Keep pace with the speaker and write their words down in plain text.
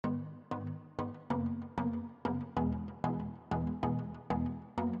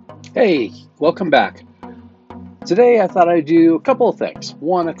Hey, welcome back. Today I thought I'd do a couple of things.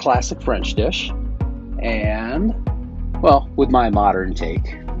 One, a classic French dish, and, well, with my modern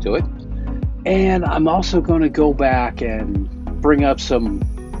take to it. And I'm also going to go back and bring up some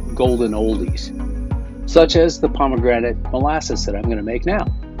golden oldies, such as the pomegranate molasses that I'm going to make now.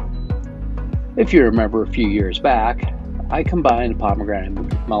 If you remember a few years back, I combined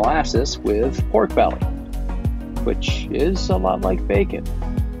pomegranate molasses with pork belly, which is a lot like bacon.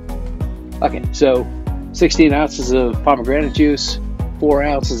 Okay, so 16 ounces of pomegranate juice, 4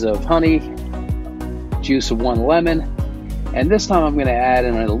 ounces of honey, juice of 1 lemon, and this time I'm going to add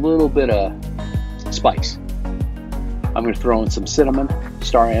in a little bit of spice. I'm going to throw in some cinnamon,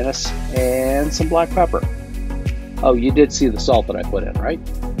 star anise, and some black pepper. Oh, you did see the salt that I put in, right?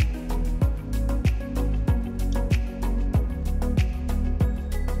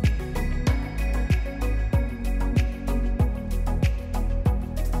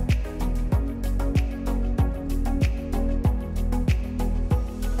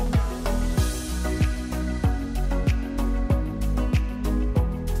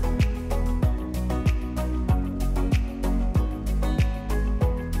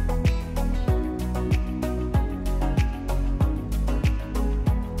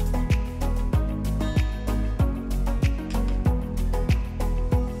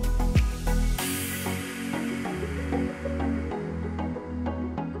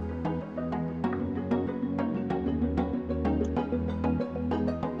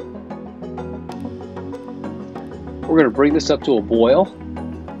 We're going to bring this up to a boil,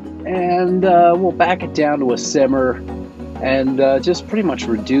 and we'll back it down to a simmer and just pretty much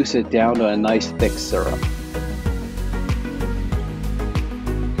reduce it down to a nice thick syrup.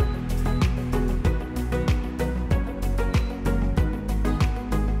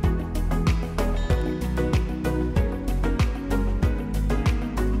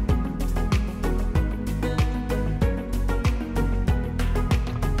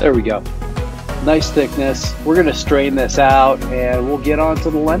 There we go. Nice thickness. We're going to strain this out and we'll get on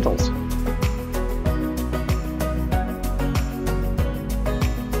to the lentils.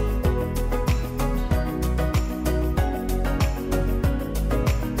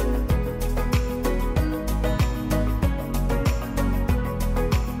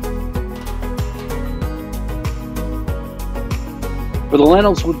 For the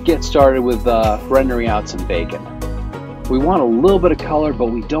lentils, we'll get started with rendering out some bacon. We want a little bit of color, but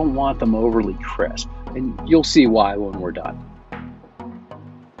we don't want them overly crisp. And you'll see why when we're done.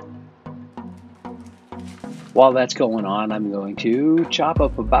 While that's going on, I'm going to chop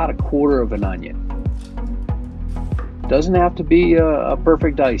up about 1/4 of an onion. Doesn't have to be a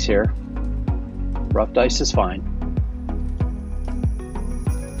perfect dice here. Rough dice is fine.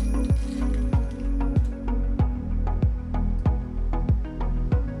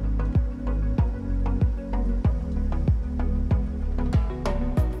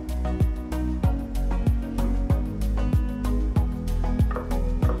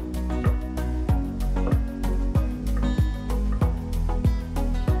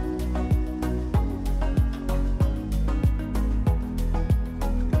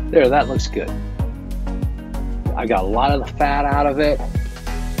 There, that looks good. I got a lot of the fat out of it.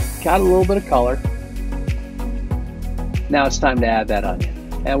 Got a little bit of color. Now it's time to add that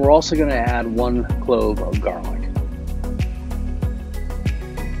onion. And we're also going to add 1 clove of garlic.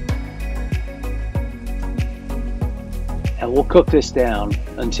 And we'll cook this down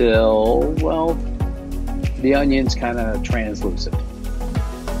until, well, the onion's kind of translucent.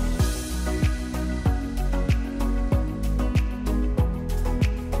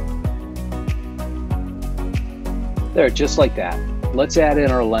 There, just like that. Let's add in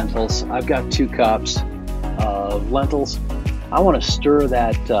our lentils. I've got 2 cups of lentils. I want to stir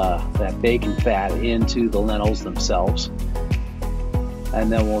that bacon fat into the lentils themselves, and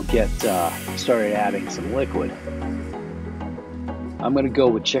then we'll get started adding some liquid. I'm going to go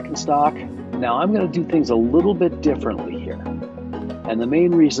with chicken stock. Now I'm going to do things a little bit differently here, and the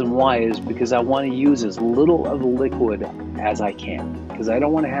main reason why is because I want to use as little of the liquid as I can, because I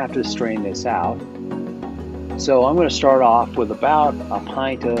don't want to have to strain this out. So I'm going to start off with about a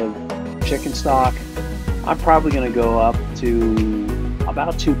pint of chicken stock. I'm probably going to go up to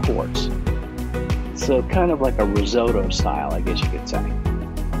about 2 quarts. So kind of like a risotto style, I guess you could say.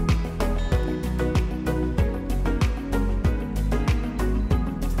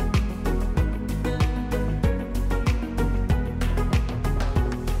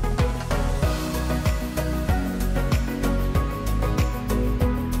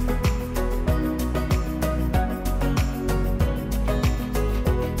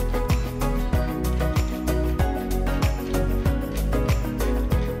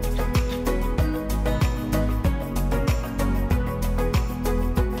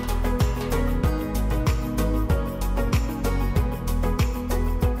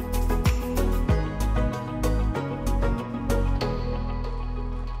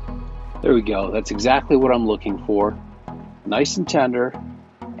 There we go. That's exactly what I'm looking for. Nice and tender,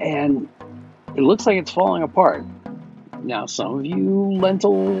 and it looks like it's falling apart. Now, some of you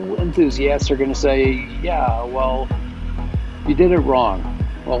lentil enthusiasts are going to say, yeah, well, you did it wrong.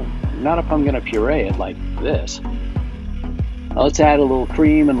 Well, not if I'm going to puree it like this. Now let's add a little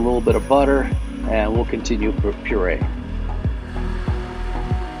cream and a little bit of butter, and we'll continue puree.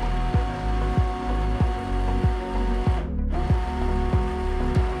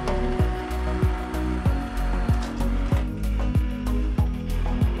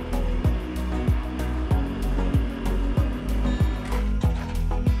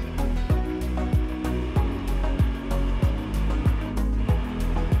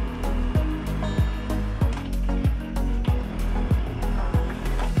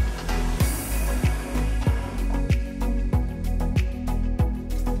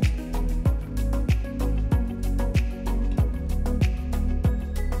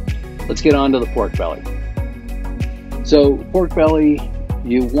 Let's get on to the pork belly. So pork belly,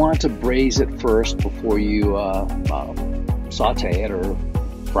 you want to braise it first before you saute it or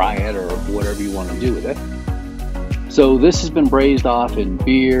fry it or whatever you want to do with it. So this has been braised off in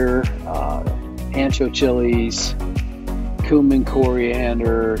beer, ancho chilies, cumin,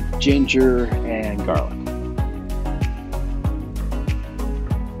 coriander, ginger, and garlic.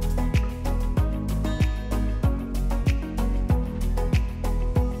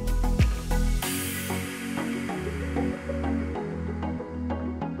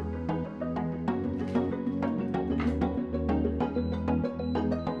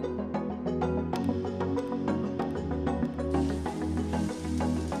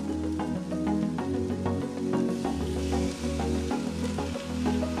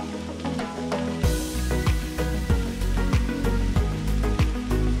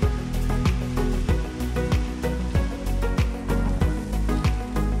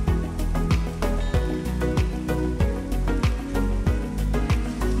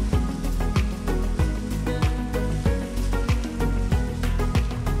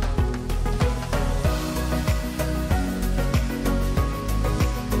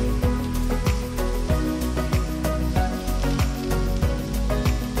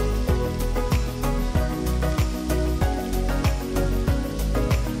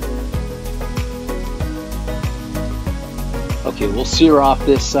 Okay, we'll sear off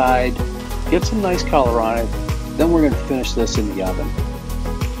this side, get some nice color on it, then we're going to finish this in the oven.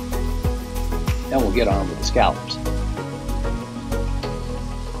 Then we'll get on with the scallops.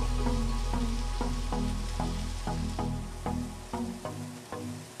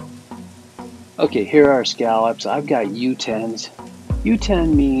 Okay, here are our scallops. I've got U10s.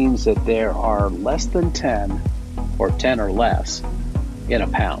 U10 means that there are less than 10, or 10 or less, in a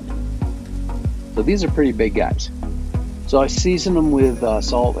pound. So these are pretty big guys. So I season them with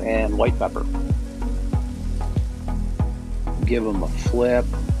salt and white pepper. Give them a flip.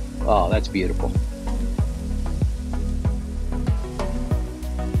 Oh, that's beautiful.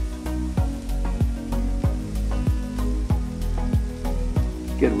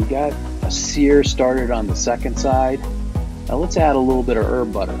 Good, we got a sear started on the second side. Now let's add a little bit of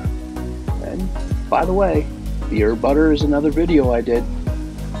herb butter. And by the way, the herb butter is another video I did.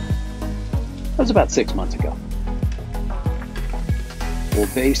 That was about 6 months ago. We'll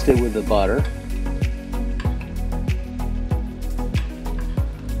baste it with the butter.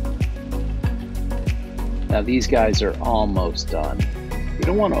 Now these guys are almost done. You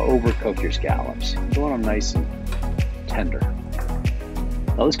don't want to overcook your scallops. You want them nice and tender.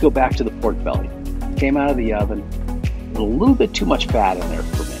 Now let's go back to the pork belly. Came out of the oven. A little bit too much fat in there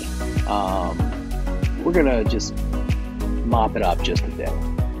for me. We're gonna just mop it up just a bit.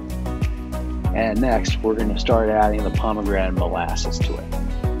 And next, we're going to start adding the pomegranate molasses to it.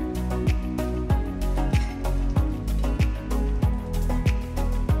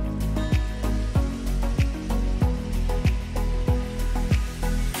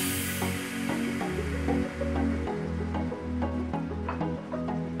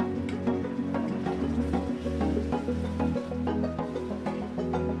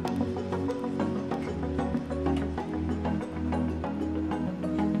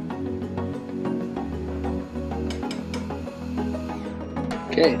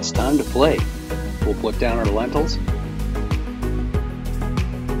 Okay, it's time to plate. We'll put down our lentils.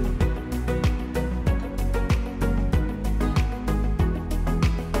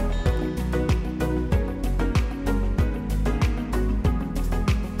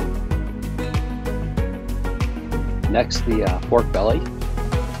 Next, the pork belly.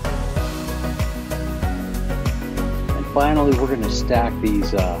 And finally, we're going to stack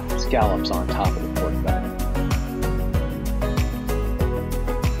these scallops on top of the pork belly.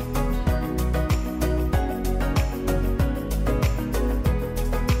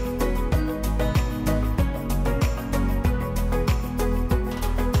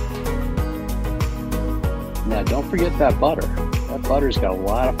 Now, don't forget that butter. That butter's got a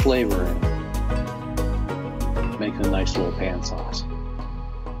lot of flavor in it. Makes a nice little pan sauce.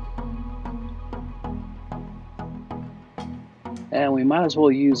 And we might as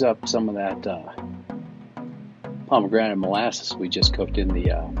well use up some of that pomegranate molasses we just cooked in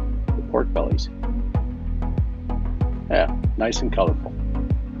the pork bellies. Yeah, nice and colorful.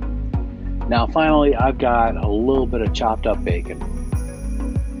 Now finally, I've got a little bit of chopped up bacon.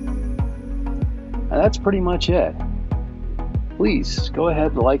 And that's pretty much it. Please go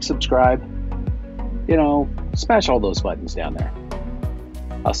ahead and like, subscribe, smash all those buttons down there.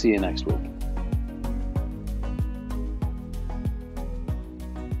 I'll see you next week.